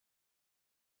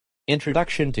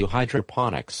Introduction to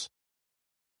Hydroponics.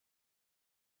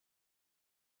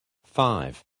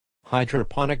 5.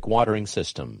 Hydroponic watering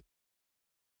system.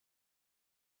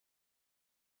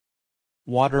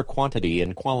 Water quantity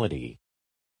and quality.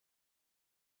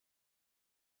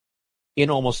 In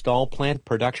almost all plant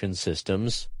production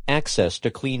systems, access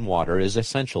to clean water is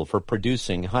essential for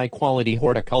producing high-quality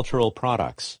horticultural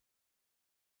products.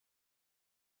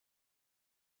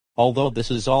 Although this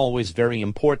is always very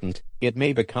important, it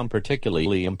may become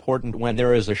particularly important when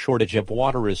there is a shortage of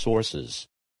water resources.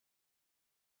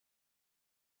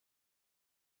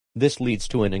 This leads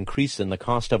to an increase in the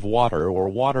cost of water or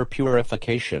water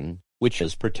purification, which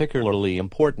is particularly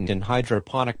important in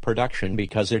hydroponic production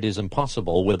because it is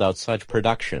impossible without such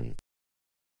production.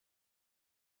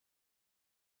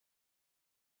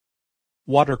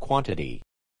 Water quantity.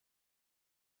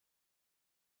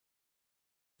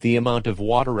 The amount of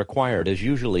water required is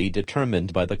usually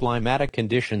determined by the climatic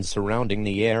conditions surrounding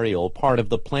the aerial part of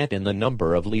the plant and the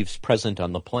number of leaves present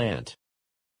on the plant.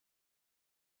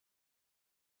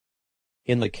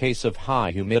 In the case of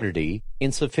high humidity,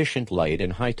 insufficient light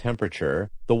and high temperature,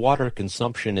 the water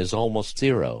consumption is almost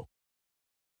zero.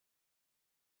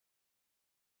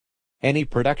 Any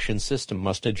production system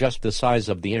must adjust the size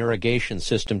of the irrigation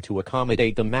system to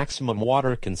accommodate the maximum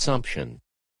water consumption.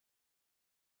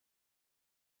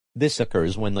 This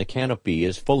occurs when the canopy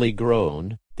is fully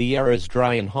grown, the air is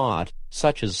dry and hot,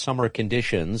 such as summer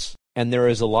conditions, and there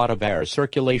is a lot of air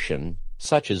circulation,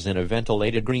 such as in a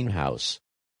ventilated greenhouse.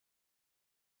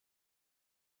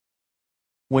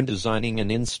 When designing and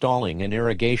installing an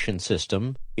irrigation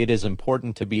system, it is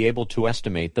important to be able to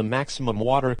estimate the maximum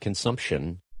water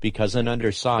consumption, because an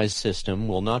undersized system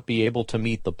will not be able to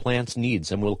meet the plant's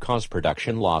needs and will cause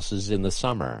production losses in the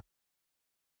summer.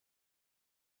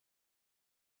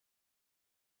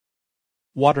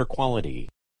 Water quality.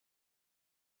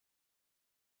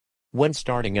 When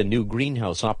starting a new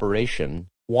greenhouse operation,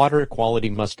 water quality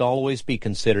must always be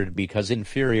considered because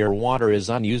inferior water is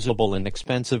unusable and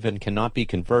expensive and cannot be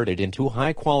converted into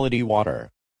high-quality water.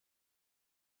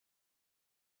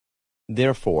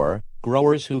 Therefore,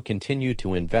 growers who continue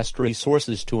to invest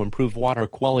resources to improve water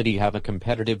quality have a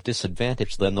competitive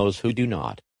disadvantage than those who do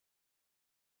not.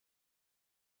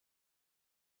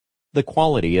 The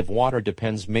quality of water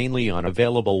depends mainly on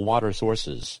available water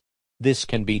sources. This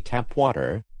can be tap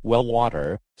water, well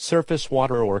water, surface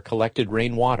water or collected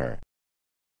rainwater.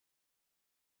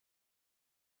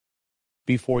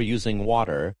 Before using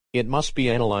water, it must be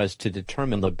analyzed to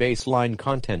determine the baseline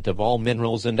content of all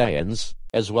minerals and ions,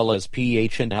 as well as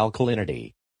pH and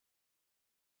alkalinity.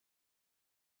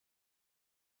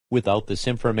 Without this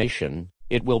information,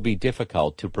 it will be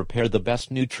difficult to prepare the best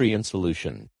nutrient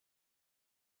solution.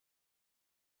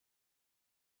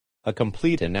 A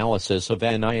complete analysis of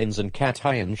anions and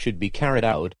cations should be carried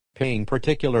out, paying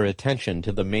particular attention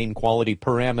to the main quality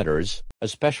parameters,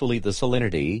 especially the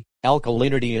salinity,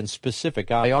 alkalinity and specific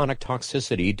ionic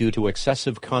toxicity due to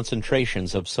excessive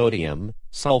concentrations of sodium,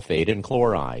 sulfate and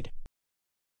chloride.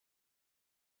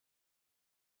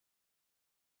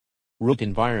 Root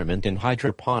environment in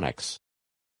hydroponics.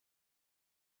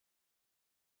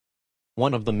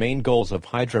 One of the main goals of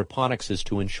hydroponics is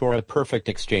to ensure a perfect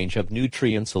exchange of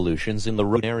nutrient solutions in the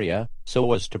root area,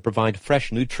 so as to provide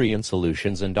fresh nutrient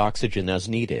solutions and oxygen as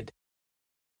needed.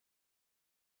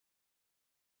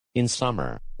 In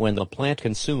summer, when the plant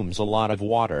consumes a lot of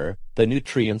water, the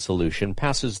nutrient solution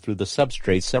passes through the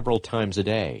substrate several times a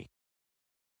day.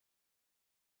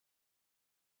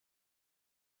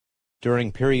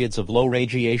 During periods of low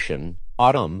radiation,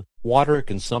 autumn, water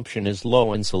consumption is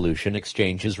low and solution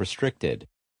exchange is restricted.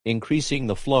 Increasing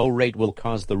the flow rate will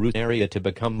cause the root area to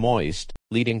become moist,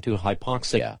 leading to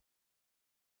hypoxia.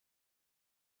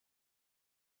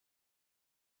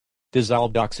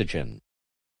 Dissolved oxygen.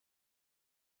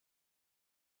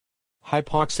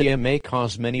 Hypoxia may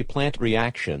cause many plant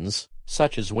reactions,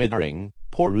 such as withering,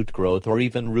 poor root growth or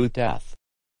even root death.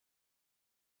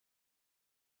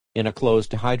 In a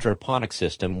closed hydroponic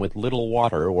system with little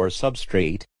water or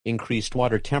substrate, increased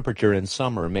water temperature in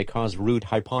summer may cause root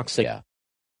hypoxia.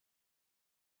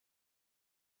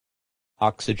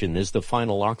 Oxygen is the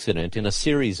final oxidant in a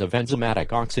series of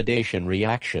enzymatic oxidation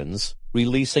reactions,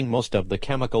 releasing most of the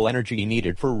chemical energy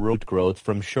needed for root growth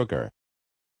from sugar.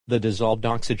 The dissolved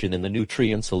oxygen in the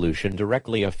nutrient solution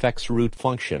directly affects root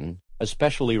function,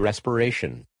 especially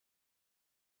respiration.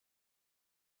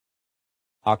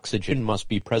 Oxygen must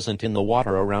be present in the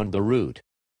water around the root.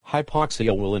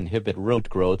 Hypoxia will inhibit root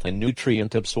growth and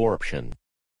nutrient absorption.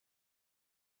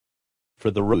 For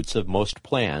the roots of most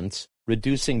plants,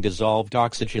 reducing dissolved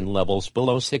oxygen levels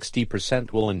below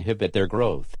 60% will inhibit their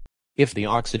growth. If the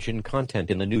oxygen content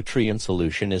in the nutrient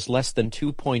solution is less than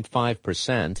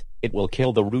 2.5%, it will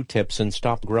kill the root tips and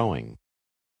stop growing.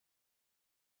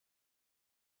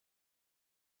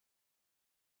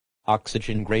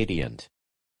 Oxygen gradient.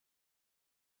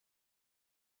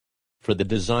 For the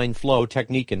design flow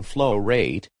technique and flow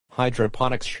rate,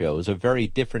 hydroponics shows a very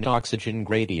different oxygen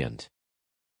gradient.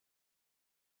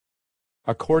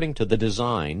 According to the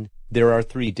design, there are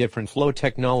 3 different flow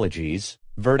technologies: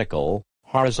 vertical,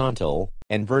 horizontal,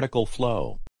 and vertical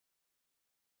flow.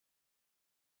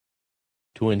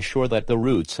 To ensure that the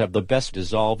roots have the best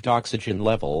dissolved oxygen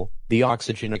level, the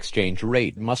oxygen exchange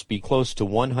rate must be close to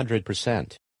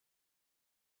 100%.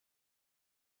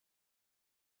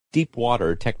 Deep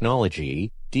water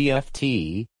technology,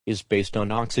 DFT, is based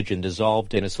on oxygen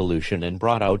dissolved in a solution and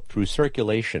brought out through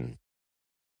circulation.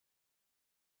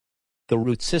 The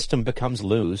root system becomes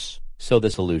loose, so the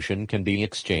solution can be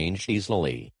exchanged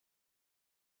easily.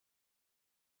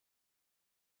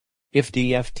 If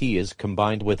DFT is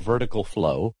combined with vertical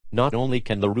flow, not only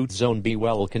can the root zone be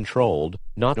well controlled,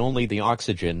 not only the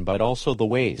oxygen but also the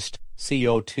waste,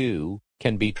 CO2,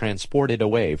 can be transported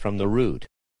away from the root.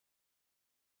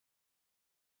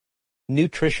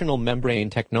 Nutritional membrane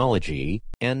technology,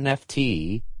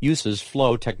 NFT, uses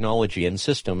flow technology in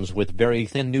systems with very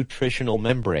thin nutritional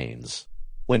membranes.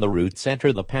 When the roots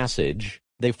enter the passage,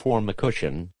 they form a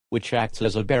cushion, which acts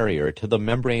as a barrier to the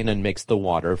membrane and makes the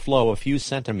water flow a few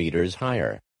centimeters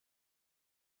higher.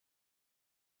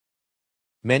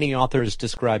 Many authors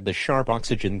describe the sharp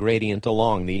oxygen gradient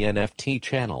along the NFT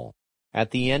channel.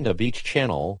 At the end of each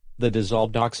channel, the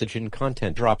dissolved oxygen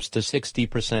content drops to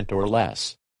 60% or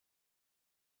less.